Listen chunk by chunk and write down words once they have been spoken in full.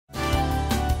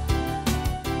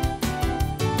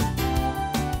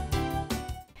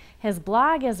His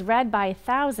blog is read by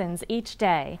thousands each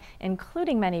day,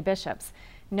 including many bishops.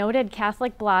 Noted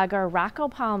Catholic blogger Rocco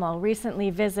Palmo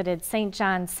recently visited St.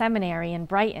 John's Seminary in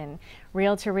Brighton.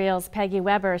 Reel to Reel's Peggy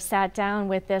Weber sat down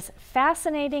with this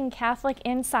fascinating Catholic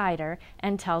insider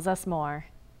and tells us more.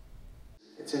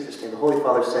 It's interesting. The Holy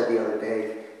Father said the other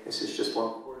day, this is just one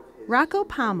part of his... Rocco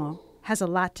Palmo has a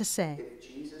lot to say.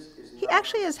 He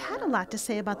actually has had a lot to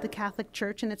say about the Catholic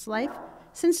Church and its life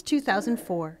since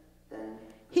 2004.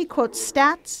 He quotes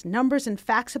stats, numbers, and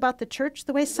facts about the Church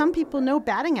the way some people know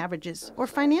batting averages or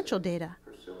financial data.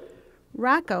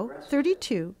 Rocco,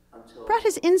 32, brought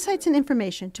his insights and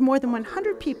information to more than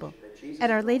 100 people at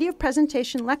Our Lady of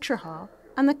Presentation Lecture Hall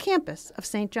on the campus of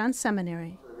St. John's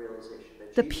Seminary.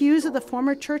 The pews of the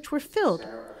former church were filled,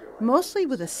 mostly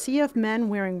with a sea of men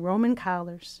wearing Roman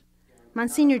collars.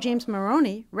 Monsignor James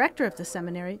Maroney, rector of the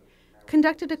seminary,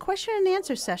 conducted a question and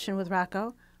answer session with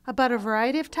Rocco about a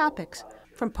variety of topics,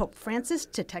 from Pope Francis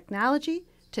to technology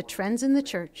to trends in the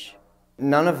church.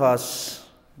 None of us,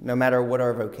 no matter what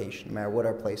our vocation, no matter what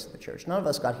our place in the church, none of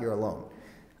us got here alone.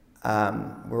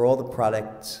 We're all the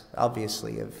product,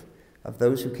 obviously, of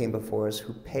those who came before us,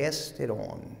 who passed it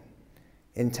on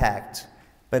intact,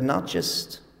 but not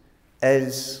just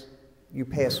as you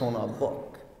pass on a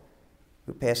book,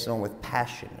 who passed it on with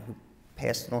passion, who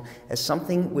passed it on as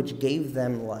something which gave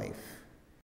them life.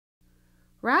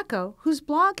 Rocco, whose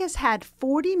blog has had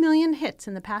 40 million hits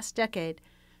in the past decade,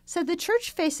 said the church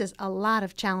faces a lot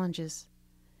of challenges.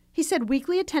 He said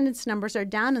weekly attendance numbers are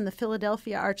down in the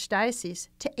Philadelphia Archdiocese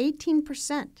to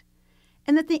 18%,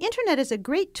 and that the internet is a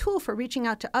great tool for reaching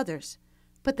out to others,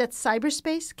 but that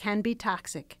cyberspace can be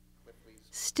toxic.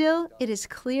 Still, it is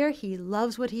clear he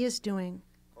loves what he is doing.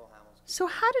 So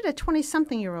how did a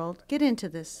 20-something-year-old get into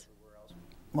this?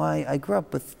 Well, I grew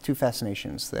up with two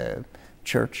fascinations, the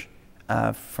church,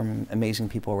 from amazing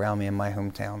people around me in my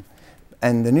hometown,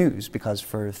 and the news, because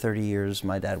for 30 years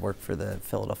my dad worked for the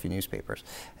Philadelphia newspapers.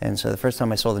 And so the first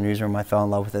time I saw the newsroom, I fell in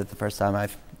love with it. The first time I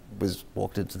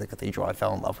walked into the cathedral, I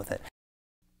fell in love with it.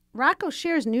 Rocco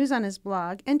shares news on his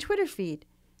blog and Twitter feed,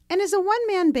 and is a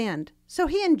one-man band, so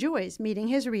he enjoys meeting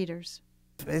his readers.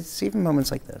 It's even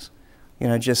moments like this, you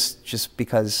know, just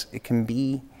because it can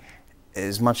be,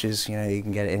 as much as, you know, you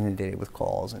can get inundated with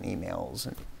calls and emails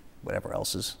and whatever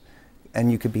else is, and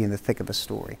you could be in the thick of the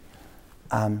story.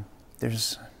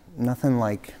 There's nothing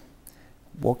like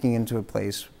walking into a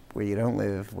place where you don't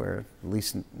live, where, at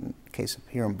least in the case of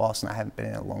here in Boston, I haven't been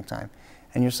in a long time,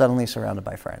 and you're suddenly surrounded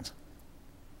by friends,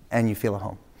 and you feel at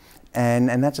home.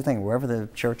 And that's the thing, wherever the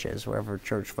church is, wherever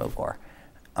church folk are,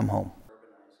 I'm home.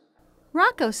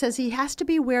 Rocco says he has to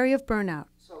be wary of burnout,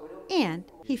 and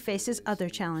he faces other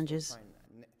challenges.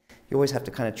 You always have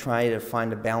to kind of try to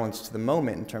find a balance to the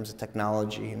moment in terms of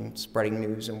technology and spreading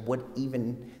news, and what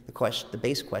even the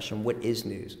basic question, what is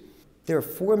news? There are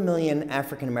 4 million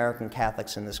African American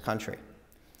Catholics in this country.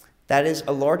 That is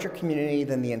a larger community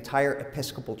than the entire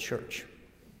Episcopal Church.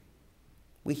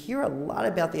 We hear a lot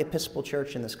about the Episcopal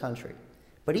Church in this country,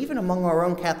 but even among our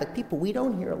own Catholic people, we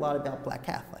don't hear a lot about black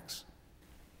Catholics.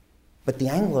 But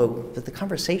the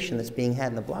conversation that's being had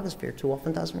in the blogosphere too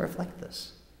often doesn't reflect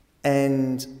this.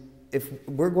 And if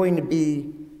we're going to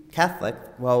be Catholic,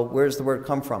 well, where does the word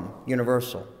come from?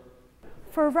 Universal.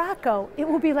 For Rocco, it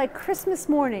will be like Christmas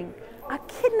morning, a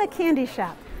kid in a candy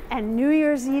shop, and New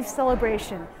Year's Eve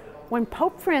celebration when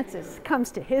Pope Francis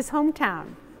comes to his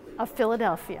hometown of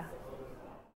Philadelphia.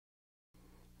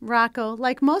 Rocco,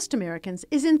 like most Americans,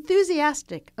 is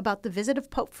enthusiastic about the visit of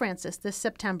Pope Francis this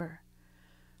September.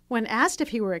 When asked if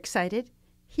he were excited,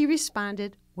 he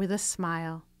responded with a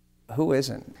smile. Who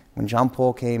isn't? When John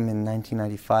Paul came in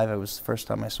 1995, it was the first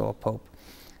time I saw a Pope.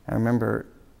 I remember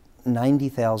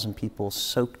 90,000 people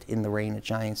soaked in the rain at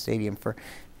Giant Stadium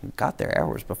got there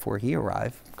hours before he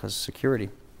arrived because of security.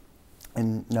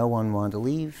 And no one wanted to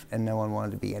leave, and no one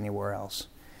wanted to be anywhere else.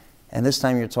 And this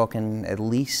time you're talking at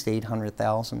least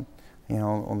 800,000, you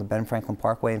know, on the Ben Franklin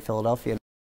Parkway in Philadelphia.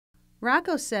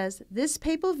 Rocco says this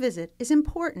papal visit is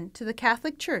important to the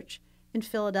Catholic Church in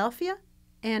Philadelphia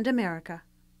and America.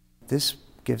 This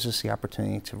gives us the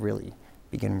opportunity to really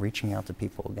begin reaching out to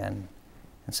people again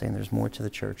and saying there's more to the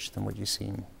church than what you've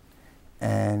seen.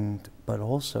 But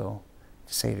also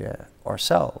to say to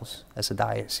ourselves as a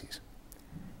diocese,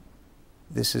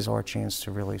 this is our chance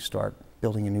to really start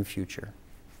building a new future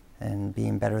and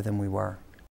being better than we were.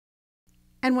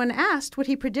 And when asked what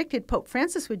he predicted Pope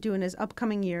Francis would do in his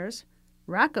upcoming years,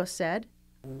 Rocco said,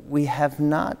 "We have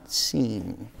not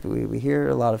seen, we hear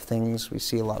a lot of things, we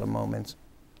see a lot of moments.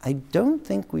 I don't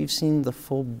think we've seen the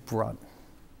full brunt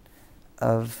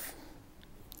of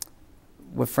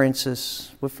what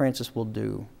Francis will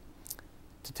do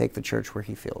to take the church where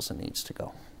he feels it needs to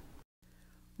go.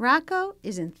 Rocco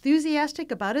is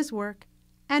enthusiastic about his work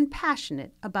and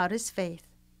passionate about his faith.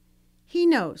 He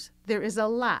knows there is a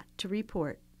lot to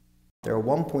report. There are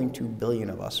 1.2 billion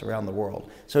of us around the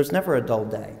world, so it's never a dull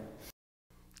day.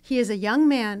 He is a young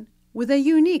man with a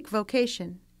unique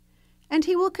vocation, and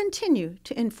he will continue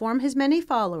to inform his many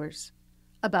followers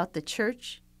about the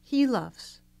church he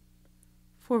loves.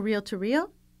 For Reel to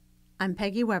Reel, I'm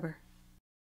Peggy Weber.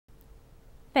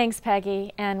 Thanks,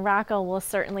 Peggy. And Rocco will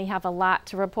certainly have a lot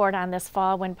to report on this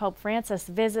fall when Pope Francis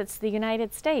visits the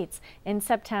United States in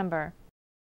September.